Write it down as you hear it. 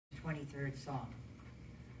23rd Psalm.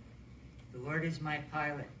 The Lord is my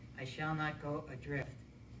pilot. I shall not go adrift.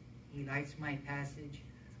 He lights my passage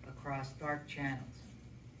across dark channels.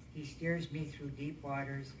 He steers me through deep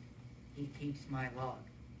waters. He keeps my log.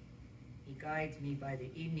 He guides me by the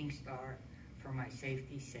evening star for my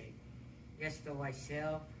safety's sake. Yes, though I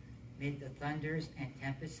sail mid the thunders and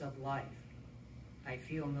tempests of life, I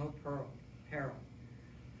feel no peril,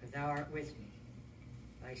 for thou art with me.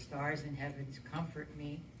 Thy stars in heavens comfort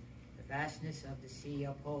me. The vastness of the sea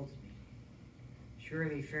upholds me.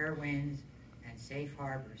 Surely fair winds and safe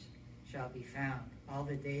harbors shall be found all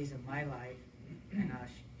the days of my life, and I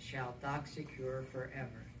shall dock secure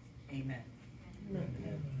forever. Amen.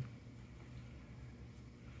 Amen.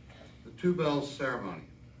 The two bells ceremony.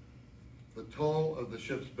 The toll of the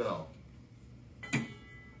ship's bell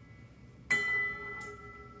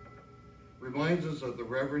reminds us of the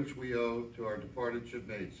reverence we owe to our departed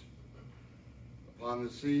shipmates upon the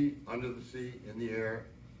sea, under the sea, in the air,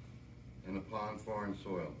 and upon foreign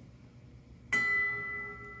soil.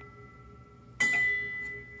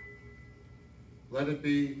 Let it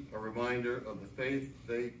be a reminder of the faith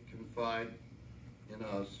they confide in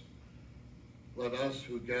us. Let us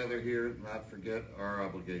who gather here not forget our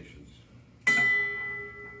obligations.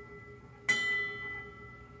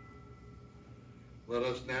 Let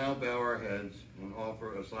us now bow our heads and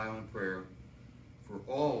offer a silent prayer for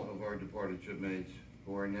all of our departed shipmates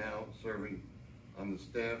who are now serving on the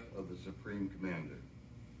staff of the Supreme Commander.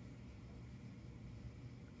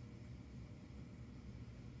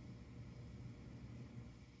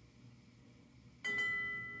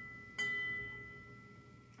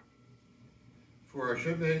 For our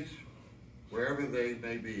shipmates, wherever they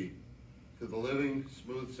may be, to the living,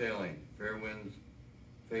 smooth sailing, fair winds,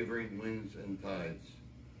 favoring winds and tides.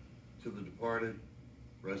 To the departed,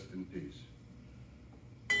 rest in peace.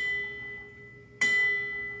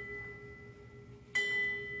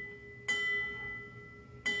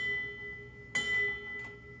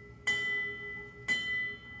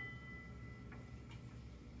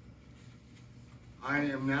 I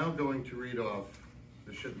am now going to read off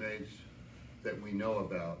the shipmates that we know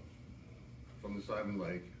about from the Simon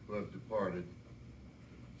Lake who have departed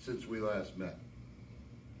since we last met.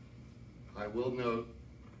 I will note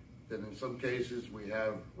that in some cases we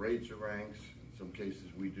have rates or ranks, in some cases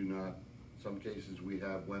we do not, some cases we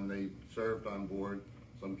have when they served on board,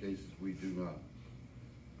 some cases we do not.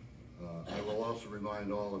 I will also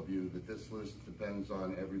remind all of you that this list depends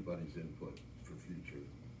on everybody's input for future.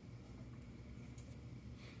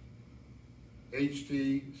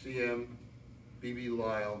 HTCM B.B.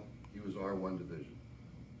 Lyle, he was R1 Division.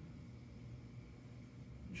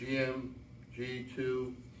 GM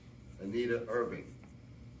G2 Anita Irving.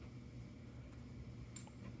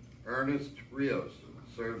 Ernest Rios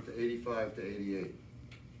served to 85 to 88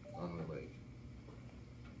 on the lake.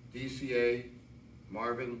 DCA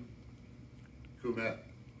Marvin Kumet.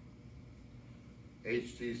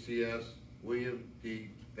 HTCS William D.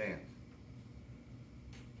 Vant.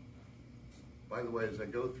 By the way, as I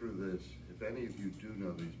go through this, if any of you do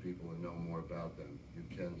know these people and know more about them, you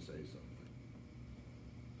can say something.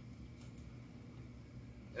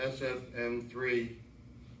 SFM3,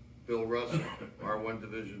 Bill Russell, R1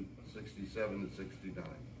 Division, 67 to 69.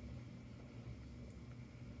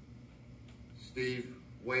 Steve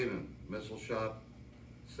Wayman, Missile Shop,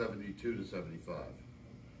 72 to 75.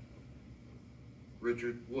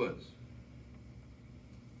 Richard Woods.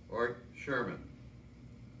 Art Sherman,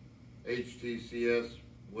 HTCS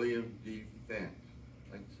William D. Fant.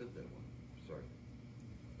 I said that one, sorry.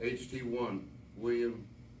 HT1 William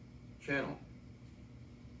Channel.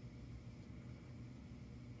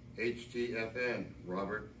 HTFN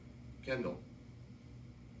Robert Kendall.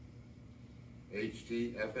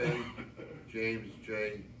 HTFN James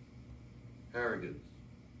J. Harrigan.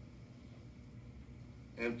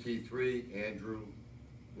 MT3 Andrew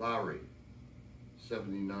Lowry,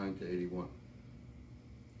 79 to 81.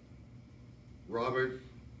 Robert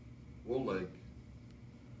Woolleg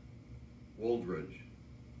Woldridge,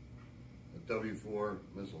 a W4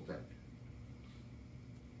 Missile Tech.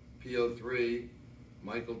 PO3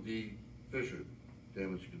 Michael D. Fisher,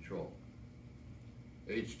 Damage Control.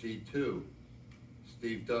 HT2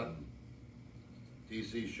 Steve Dutton,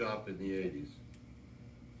 DC Shop in the 80s.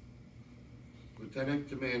 Lieutenant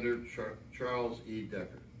Commander Charles E.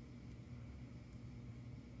 Decker.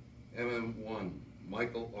 MM1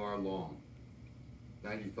 Michael R. Long,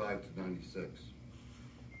 95 to 96.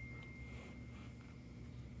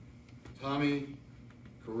 Tommy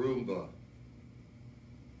Karumba.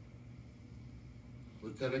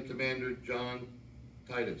 Lieutenant Commander John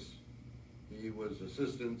Titus. He was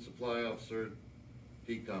Assistant Supply Officer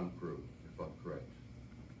decom crew, if I'm correct.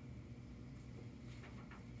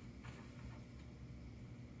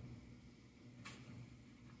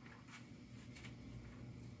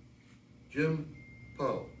 Jim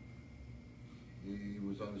Poe, he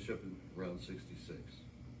was on the ship in around 66.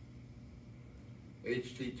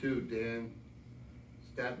 HT2 Dan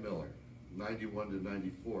Statmiller, 91 to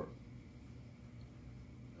 94.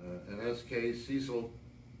 And SK Cecil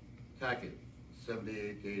Tackett,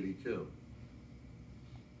 78 to 82.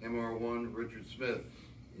 MR1 Richard Smith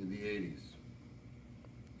in the 80s.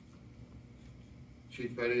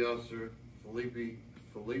 Chief Petty Officer Felipe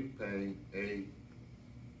A.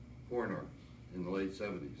 Horner in the late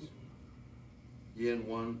 70s.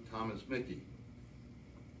 EN1 Thomas Mickey,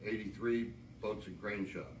 83 Boats and Crane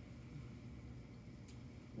Shop.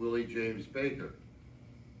 Willie James Baker,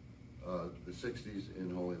 the 60s in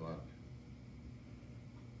Holy Land.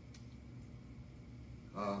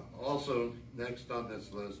 Also, next on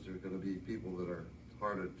this list are going to be people that are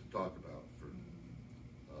harder to talk about for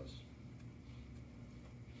us.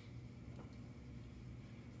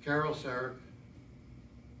 Carol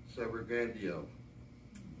Severgandio,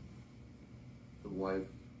 the wife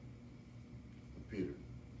of Peter,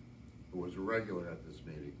 who was a regular at this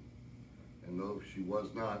meeting. And though she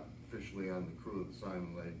was not officially on the crew of the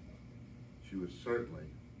Simon Lake, she was certainly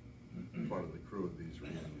part of the crew of these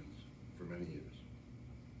reunions for many years.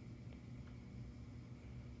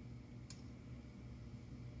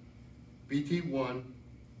 BT-1,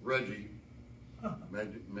 Reggie,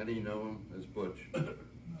 many know him as Butch,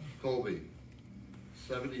 Colby,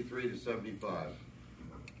 73 to 75.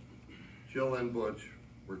 Jill and Butch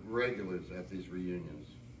were regulars at these reunions.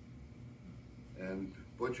 And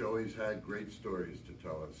Butch always had great stories to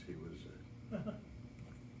tell us.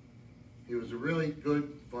 He was a really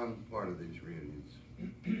good, fun part of these reunions.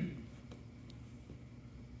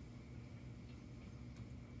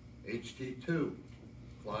 HT2,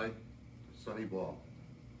 Clyde Sonny Ball,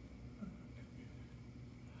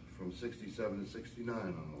 from 67 to 69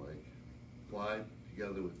 on the lake. Clyde,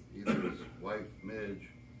 together with either his wife Midge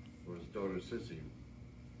or his daughter Sissy,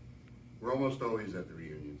 were almost always at the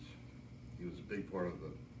reunions. He was a big part of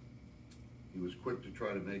he was quick to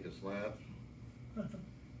try to make us laugh.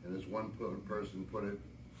 And as one person put it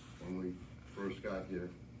when we first got here,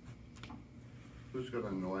 who's going to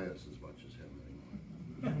annoy us as much as him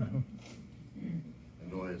anymore?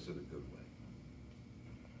 Annoy us in a good way.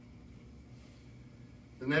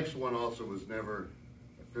 The next one also was never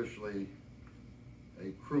officially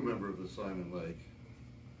a crew member of the Simon Lake,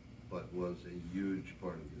 but was a huge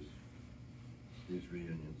part of these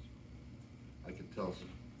reunions. I could tell some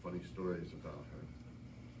funny stories about her.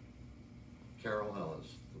 Carol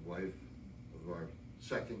Ellis, the wife of our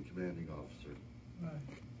second commanding officer.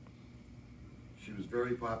 Right. She was a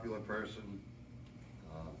very popular person,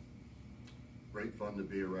 great fun to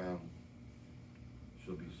be around.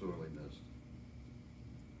 She'll be sorely missed.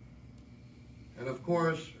 And of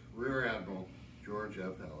course, Rear Admiral George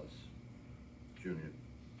F. Ellis, Jr.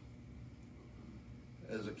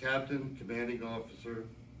 As a captain, commanding officer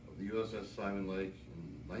of the USS Simon Lake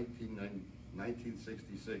in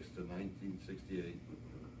 1966 to 1968,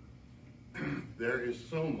 there is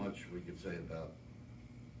so much we could say about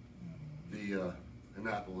the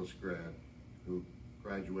Annapolis grad who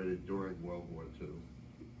graduated during World War II.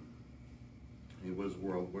 He was a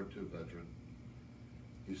World War II veteran.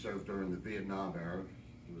 He served during the Vietnam era.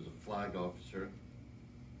 He was a flag officer.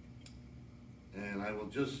 And I will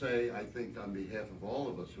just say, I think on behalf of all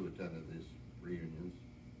of us who attended these reunions,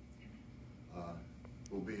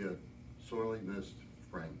 will be a sorely missed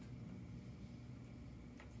friend.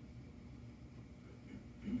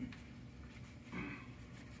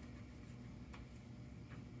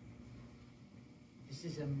 This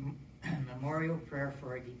is a memorial prayer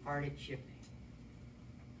for a departed shipmate.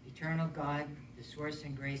 Eternal God, the source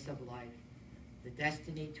and grace of life, the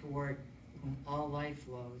destiny toward whom all life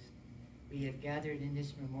flows, we have gathered in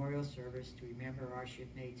this memorial service to remember our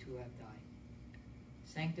shipmates who have died.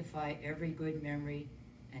 Sanctify every good memory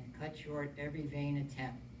and cut short every vain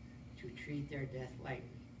attempt to treat their death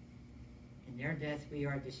lightly. In their death we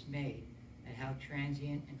are dismayed at how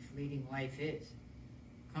transient and fleeting life is.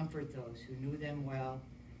 Comfort those who knew them well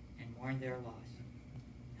and mourn their loss.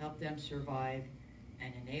 Help them survive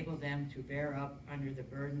and enable them to bear up under the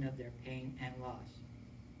burden of their pain and loss.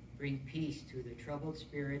 Bring peace to the troubled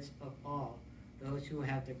spirits of all those who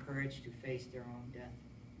have the courage to face their own death.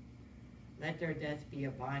 Let their death be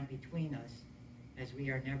a bond between us, as we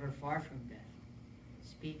are never far from death.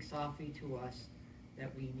 Speak softly to us,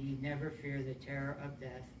 that we need never fear the terror of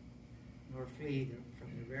death, nor flee from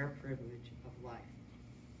the rare privilege of life.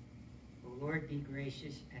 O Lord, be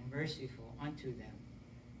gracious and merciful unto them,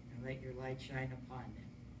 and let your light shine upon them.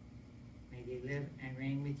 May they live and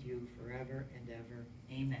reign with you forever and ever.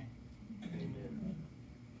 Amen. Amen.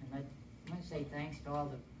 And I want to say thanks to all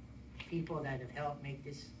the people that have helped make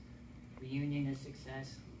this reunion a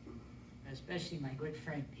success, especially my good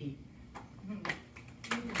friend Pete. He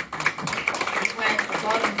went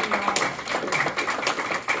above and beyond.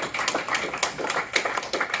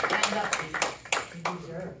 Stand up, Pete. You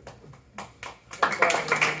deserve it.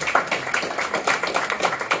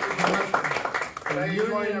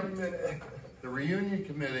 The reunion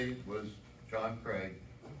committee was John Craig,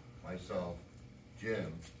 myself,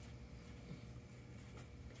 Jim,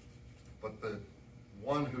 but the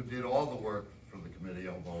one who did all the work for the committee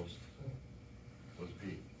almost was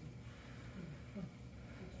Pete.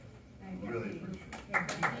 Really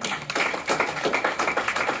appreciate it.